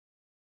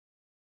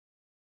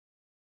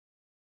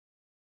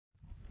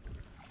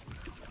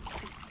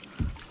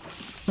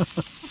ลู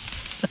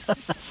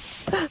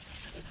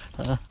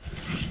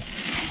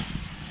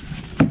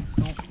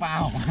กปลา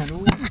ออกมาดู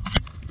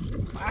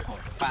ปลาของ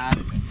ปลา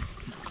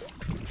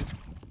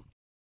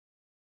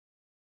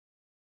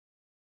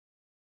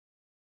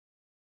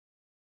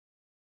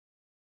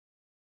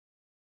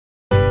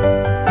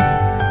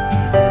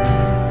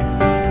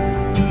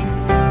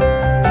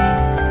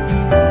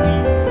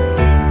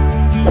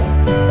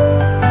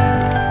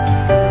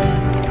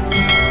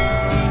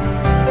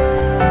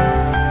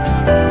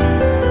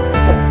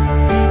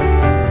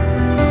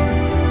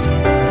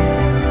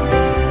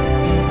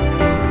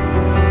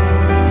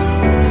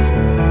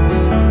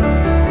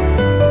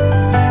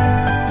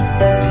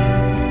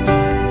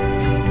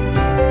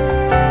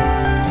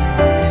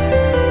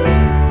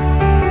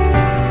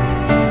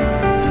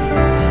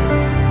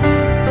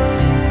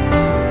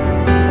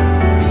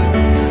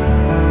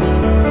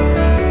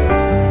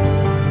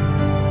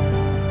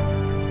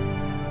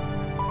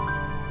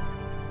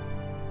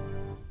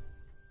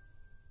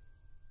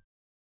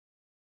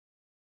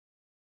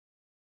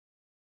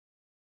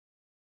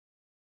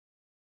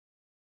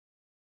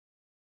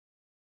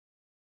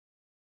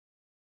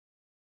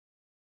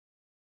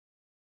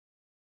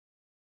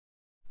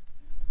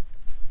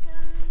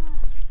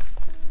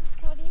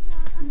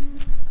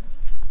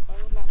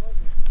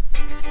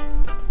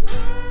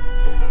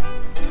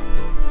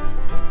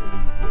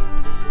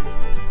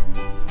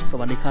ส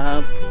วัสดีครั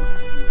บ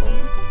ผม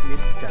วิ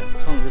ทย์จาก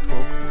ช่อง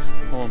YouTube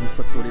Home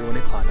Studio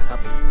Record นะครับ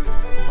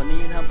วัน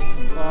นี้นะครับผ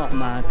มก็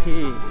มา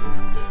ที่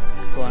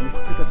สวน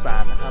พฤกษศา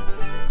สตร์นะครับ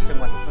จัง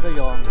หวัดระ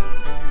ยอง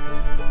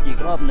อีก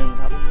รอบหนึ่ง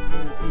ครับเ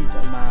พื่อที่จ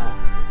ะมา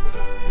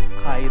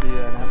พายเรื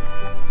อนะครับ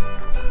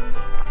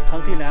ครั้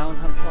งที่แล้ว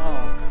ท่านก็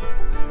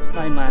ไ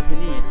ด้มาที่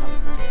นี่ครับ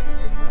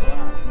แต่ว่า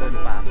เดิน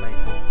ป่าไป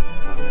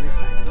ครับไม่ได้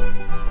พายเรือ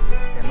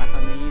แต่มาค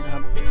รั้งนี้ครั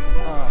บ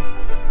ก็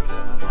จ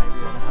ะมาพายเ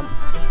รือนะครับ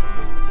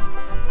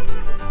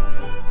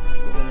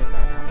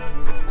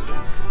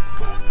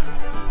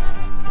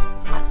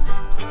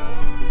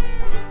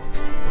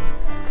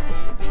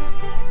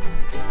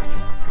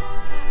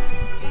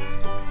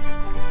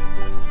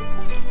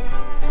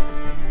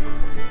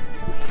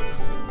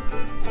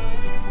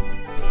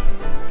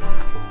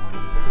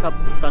ครับ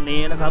ตอน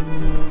นี้นะครับ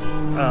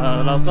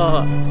เราก็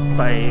ใ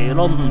ส่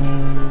ร่ม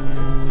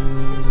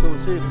ชู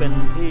ชีพเป็น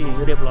ที่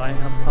เรียบร้อย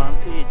ครับพร้อม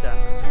ที่จะ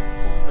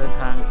เดิน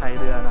ทางพาย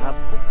เรือนะครับ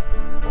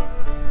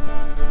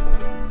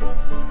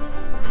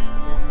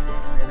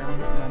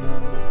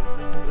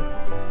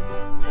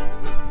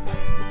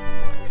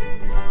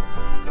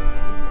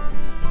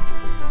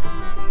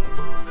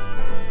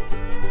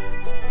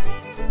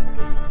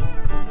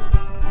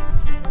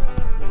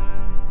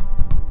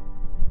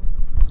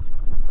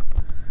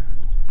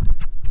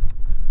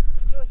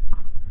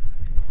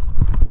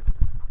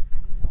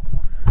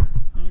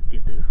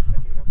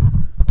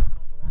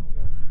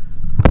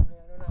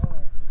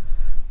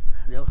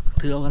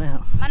ถือเอาก็ได้ค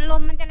รับมันล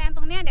มมันจะแรงต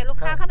รงเนี้ยเดี๋ยวลูก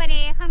ค้าเข้าไปใน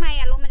ข้างใน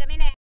อ่ะลมมันจะไม่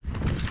แรง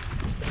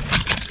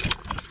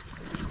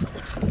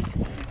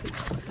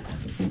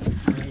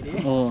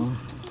โอ้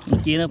เมื่อ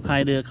กี้นะพา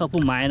ยเรือเข้า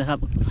พุ่มไม้นะครับ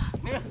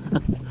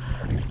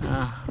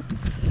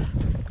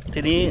ที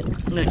นี้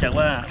เนื่องจาก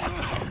ว่า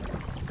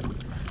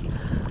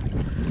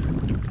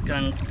กำ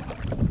ลัง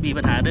มี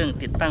ปัญหาเรื่อง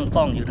ติดตั้งก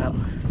ล้องอยู่ครับ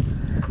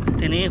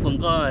ทีนี้ผม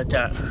ก็จ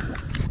ะ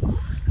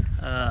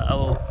เอา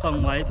กล้อง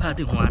ไว้พาด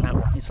ที่หัวนะครับ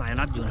มีสาย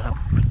รัดอยู่นะครับ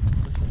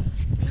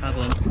ครับ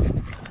ผม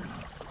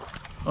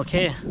โอเค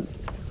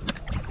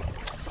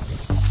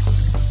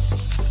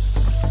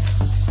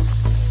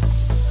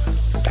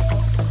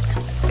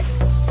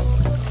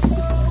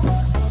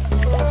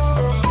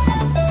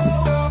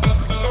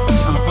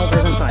เข้าไป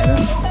ทางสายเล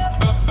ย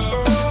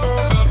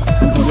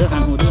หั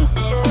นหูเรื่อง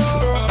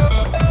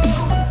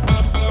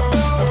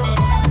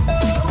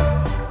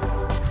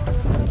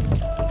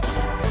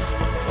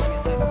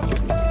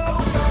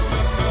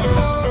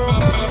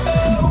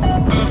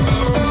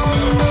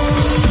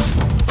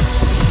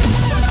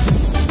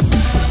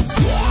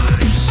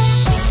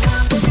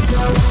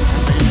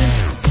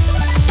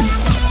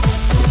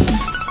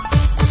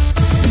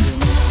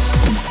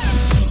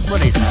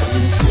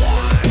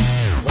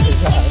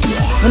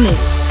นี่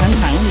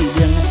ขังนี่เ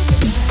ดือนนะ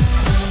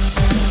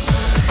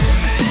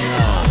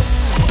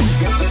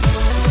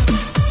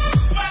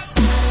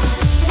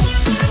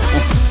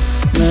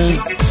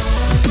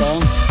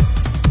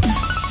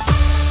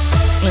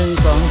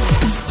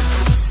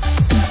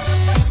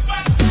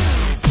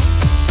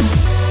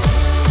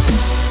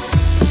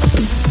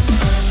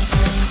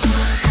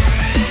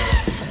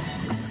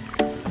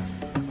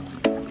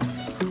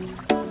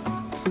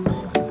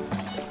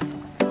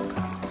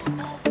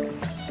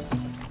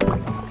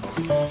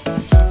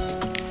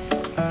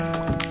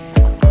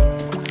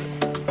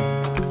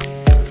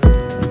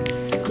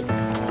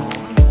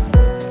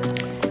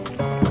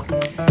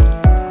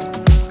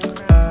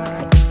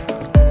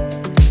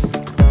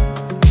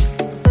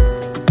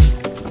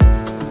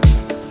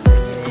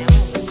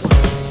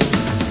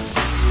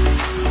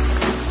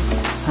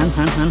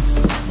หัน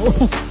โอ้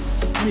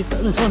นี่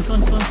ส้น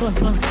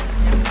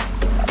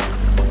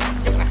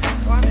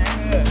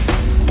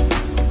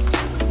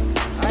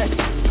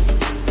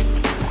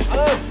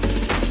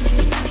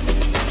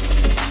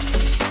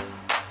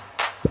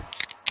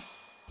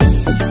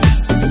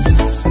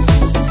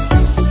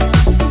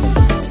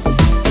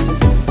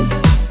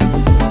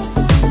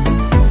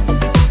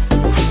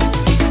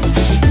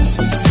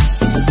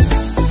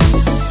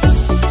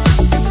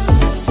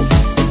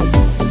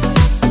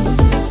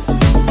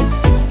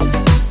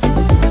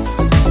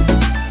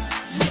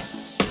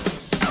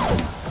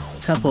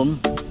ครับผม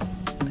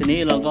ทีนี้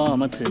เราก็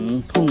มาถึง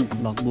ทุ่ง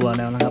ดอกบัว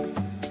แล้วนะครับ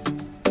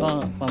ก็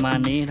ประมาณ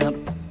นี้นะครับ